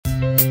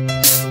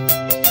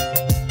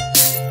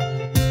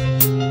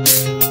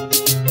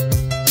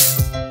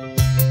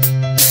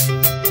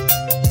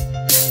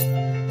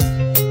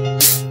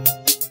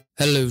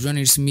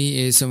it's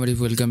me ASM Arif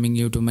welcoming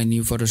you to my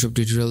new Photoshop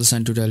tutorials,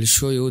 and today I'll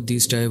show you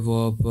this type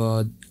of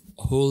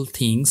whole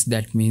things.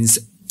 That means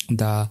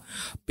the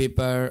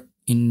paper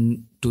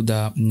into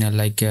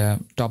the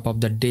top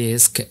of the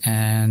desk,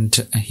 and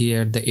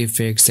here the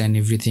effects and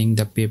everything,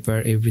 the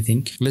paper,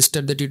 everything. Let's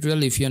start the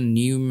tutorial. If you're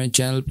new in my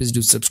channel, please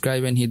do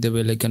subscribe and hit the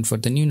bell icon for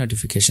the new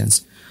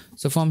notifications.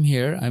 So from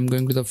here I'm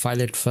going to the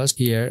file at first.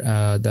 Here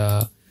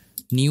the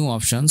new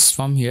options.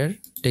 From here,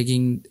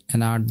 taking an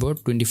artboard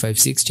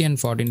 2560 and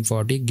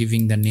 1440,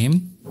 giving the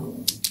name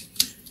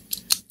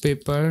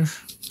paper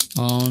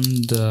on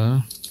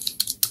the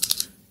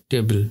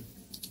table,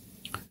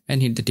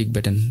 and hit the tick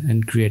button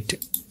and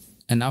create.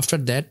 And after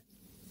that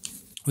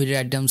we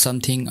write down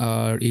something,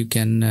 or you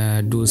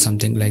can do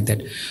something like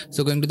that.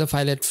 So going to the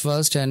file at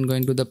first and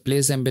going to the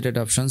place embedded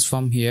options.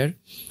 From here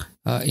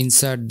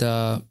insert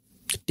the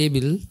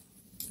table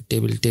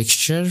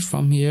texture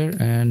from here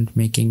and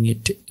making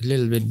it a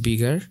little bit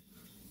bigger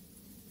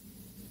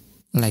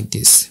like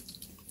this.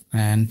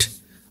 And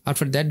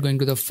after that, going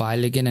to the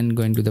file again and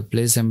going to the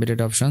place embedded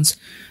options.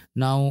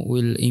 Now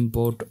we'll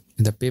import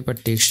the paper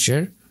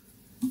texture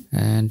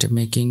and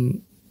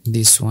making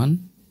this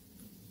one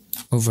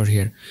over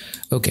here.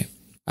 Okay,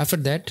 after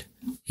that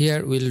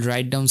here we'll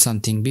write down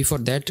something. Before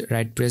that,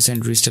 right press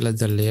and restyle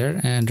the layer,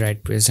 and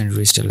right press and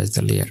restyle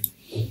the layer.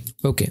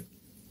 Okay,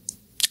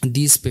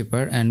 this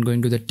paper, and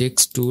going to the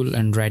text tool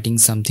and writing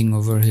something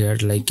over here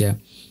like a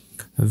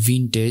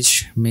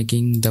vintage,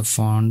 making the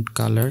font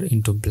color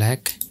into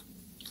black.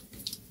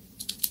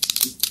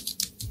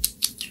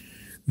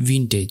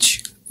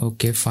 Vintage.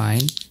 Okay,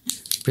 fine.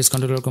 Press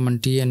Ctrl or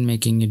Command T and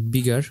making it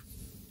bigger.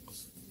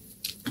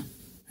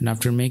 And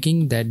after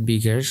making that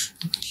bigger,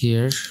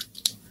 here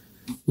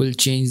we'll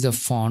change the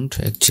font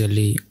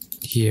actually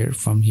here.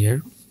 From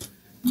here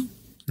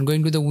I'm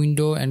going to the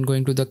window and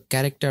going to the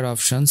character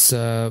options.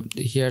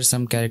 Here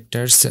some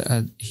characters,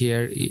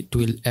 here it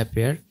will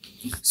appear.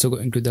 So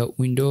going to the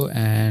window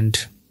and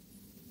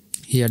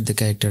here the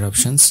character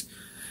options.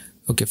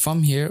 Okay,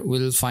 from here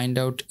we'll find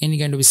out any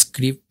kind of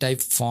script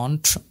type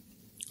font,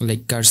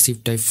 like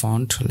cursive type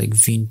font, like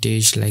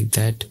vintage, like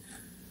that.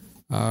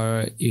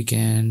 Or you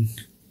can,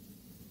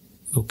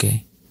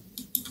 okay,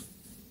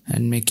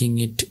 and making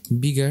it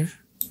bigger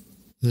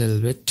a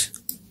little bit.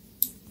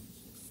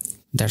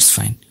 That's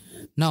fine.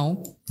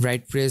 Now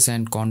right press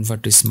and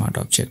convert to smart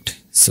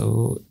object.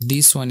 So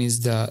this one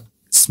is the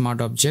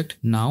smart object.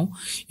 Now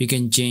you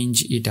can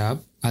change it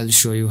up. I'll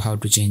show you how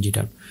to change it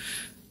up.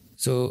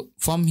 So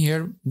from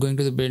here, going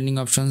to the blending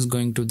options,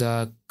 going to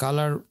the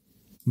color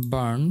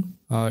burn,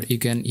 or you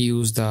can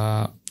use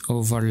the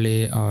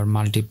overlay or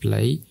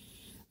multiply.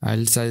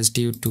 I'll suggest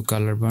you to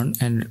color burn.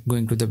 And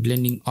going to the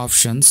blending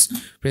options,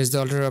 press the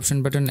alter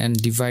option button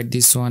and divide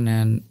this one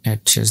and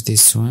adjust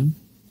this one.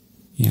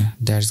 Yeah,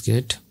 that's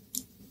good.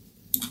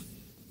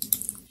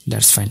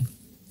 That's fine.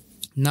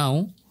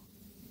 Now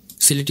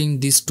selecting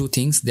these two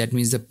things, that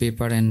means the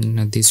paper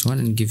and this one,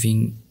 and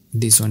giving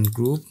this one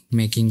group,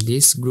 making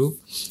this group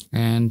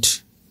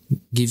and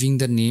giving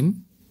the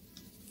name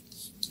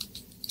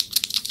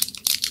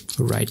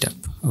write up.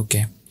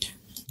 Okay,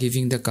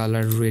 giving the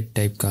color red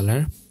type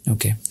color.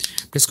 Okay,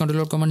 press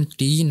Ctrl or Command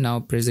T. Now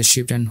press the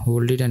shift and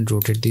hold it and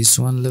rotate this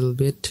one a little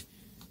bit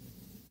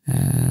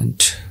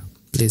and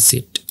place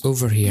it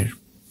over here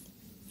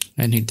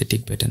and hit the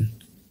tick button.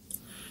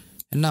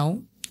 And now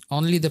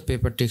only the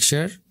paper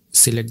texture,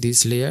 select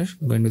this layer,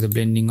 going to the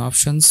blending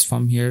options.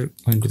 From here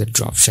going to the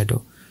drop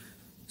shadow.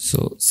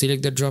 So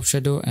select the drop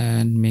shadow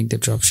and make the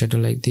drop shadow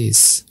like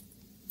this.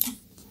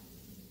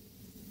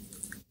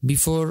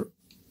 Before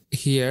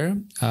here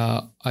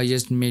I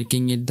just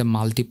making it the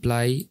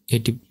multiply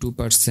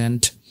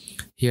 82%.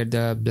 Here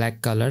the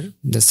black color,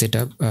 the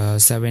setup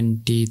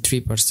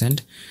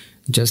 73%,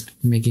 just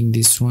making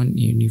this one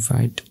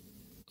unified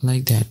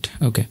like that.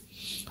 Okay,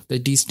 the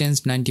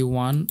distance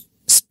 91,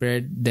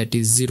 spread that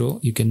is 0.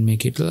 You can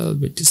make it a little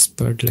bit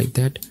spread like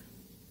that.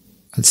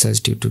 I'll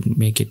suggest you to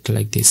make it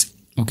like this.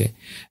 Okay,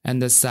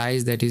 and the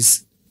size that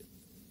is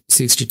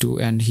 62,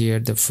 and here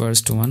the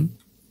first one,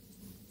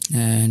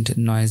 and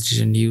noise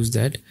didn't use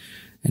that,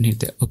 and hit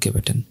the OK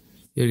button.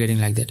 You're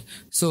getting like that.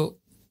 So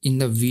in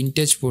the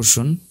vintage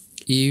portion,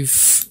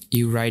 if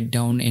you write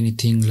down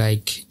anything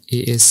like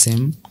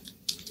ASM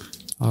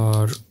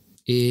or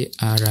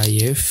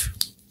ARIF,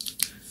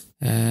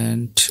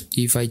 and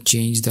if I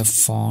change the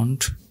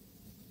font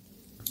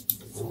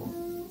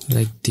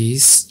like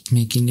this,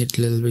 making it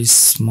a little bit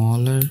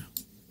smaller,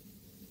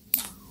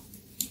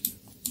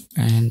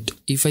 and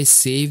if I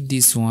save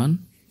this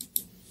one,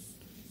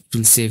 it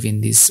will save in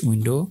this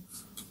window.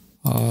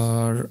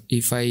 Or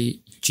if I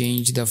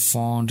change the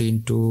font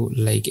into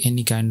like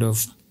any kind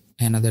of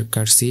another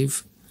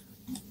cursive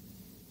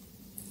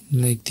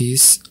like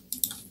this,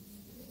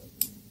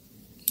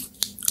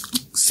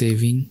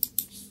 saving,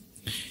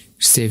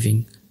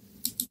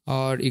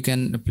 or you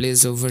can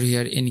place over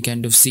here any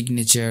kind of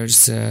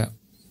signatures,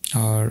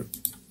 or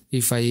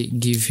if I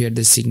give here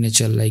the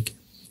signature like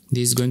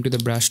this, going to the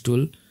brush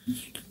tool,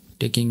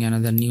 taking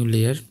another new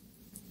layer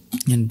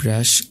and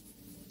brush,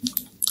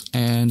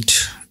 And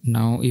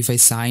now if I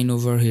sign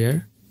over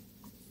here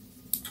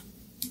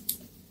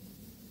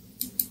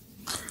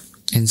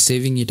and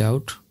saving it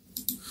out,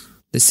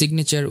 the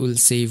signature will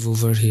save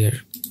over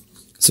here.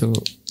 So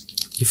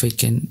if I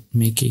can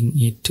making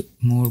it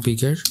more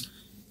bigger,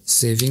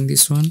 saving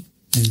this one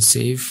and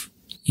save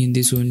in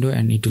this window,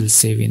 and it will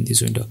save in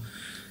this window.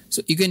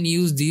 So you can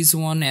use this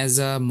one as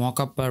a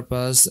mockup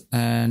purpose,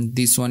 and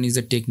this one is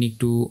a technique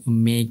to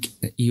make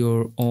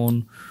your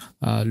own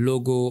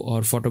logo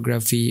or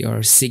photography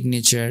or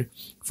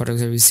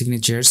photography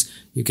signatures.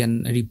 You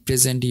can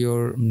represent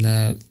your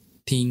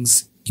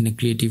things in a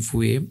creative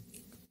way.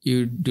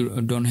 You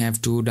don't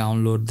have to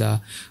download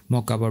the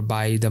mockup or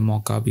buy the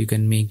mockup. You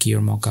can make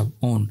your mockup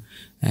own,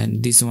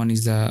 and this one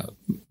is the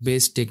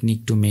best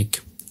technique to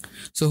make.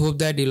 So hope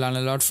that you learn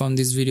a lot from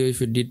this video.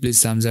 If you did,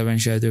 please thumbs up and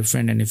share with your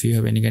friend. And if you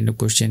have any kind of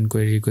question,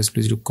 query, request,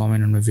 please do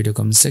comment on my video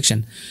comment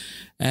section.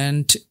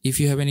 And if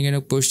you have any kind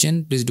of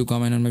question, please do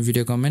comment on my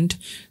video comment.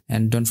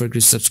 And don't forget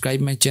to subscribe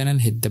my channel,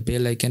 hit the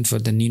bell icon for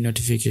the new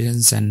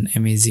notifications and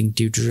amazing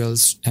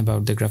tutorials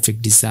about the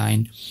graphic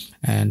design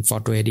and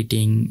photo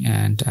editing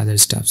and other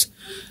stuffs.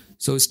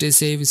 So stay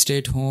safe, stay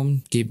at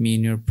home, keep me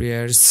in your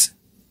prayers.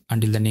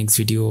 Until the next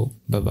video,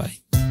 bye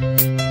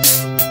bye.